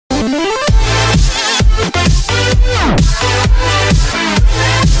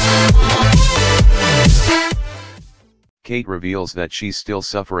Kate reveals that she's still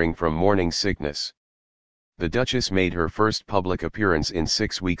suffering from morning sickness. The Duchess made her first public appearance in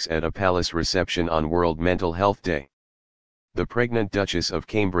 6 weeks at a palace reception on World Mental Health Day. The pregnant Duchess of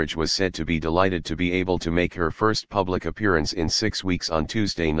Cambridge was said to be delighted to be able to make her first public appearance in 6 weeks on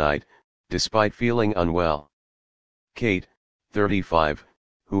Tuesday night, despite feeling unwell. Kate, 35,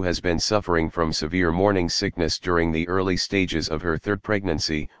 who has been suffering from severe morning sickness during the early stages of her third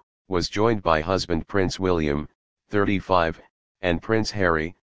pregnancy, was joined by husband Prince William, 35, and Prince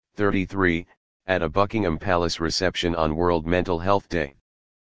Harry, 33, at a Buckingham Palace reception on World Mental Health Day.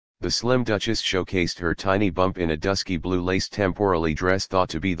 The slim Duchess showcased her tiny bump in a dusky blue lace temporally dress thought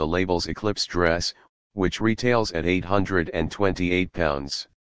to be the label's Eclipse dress, which retails at £828.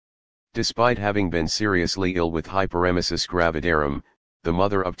 Despite having been seriously ill with hyperemesis gravidarum, the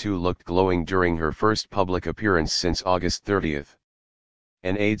mother of two looked glowing during her first public appearance since August 30.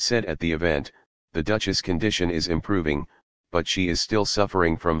 An aide said at the event, "The Duchess' condition is improving, but she is still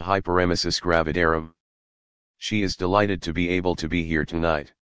suffering from hyperemesis gravidarum. She is delighted to be able to be here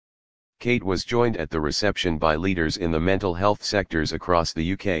tonight." Kate was joined at the reception by leaders in the mental health sectors across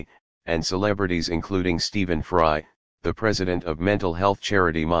the UK, and celebrities including Stephen Fry, the president of mental health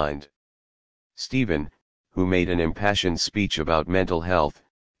charity Mind. Stephen, who made an impassioned speech about mental health,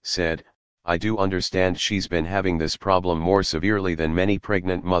 said, "I do understand she's been having this problem more severely than many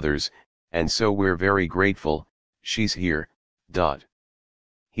pregnant mothers, and so we're very grateful, she's here."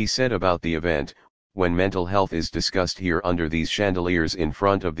 He said about the event, "When mental health is discussed here under these chandeliers in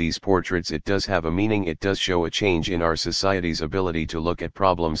front of these portraits, it does have a meaning, it does show a change in our society's ability to look at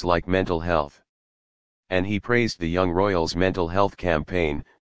problems like mental health." And he praised the young royals' mental health campaign,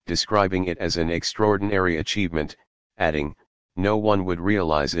 describing it as an extraordinary achievement, adding, "No one would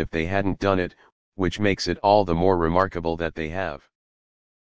realize if they hadn't done it, which makes it all the more remarkable that they have."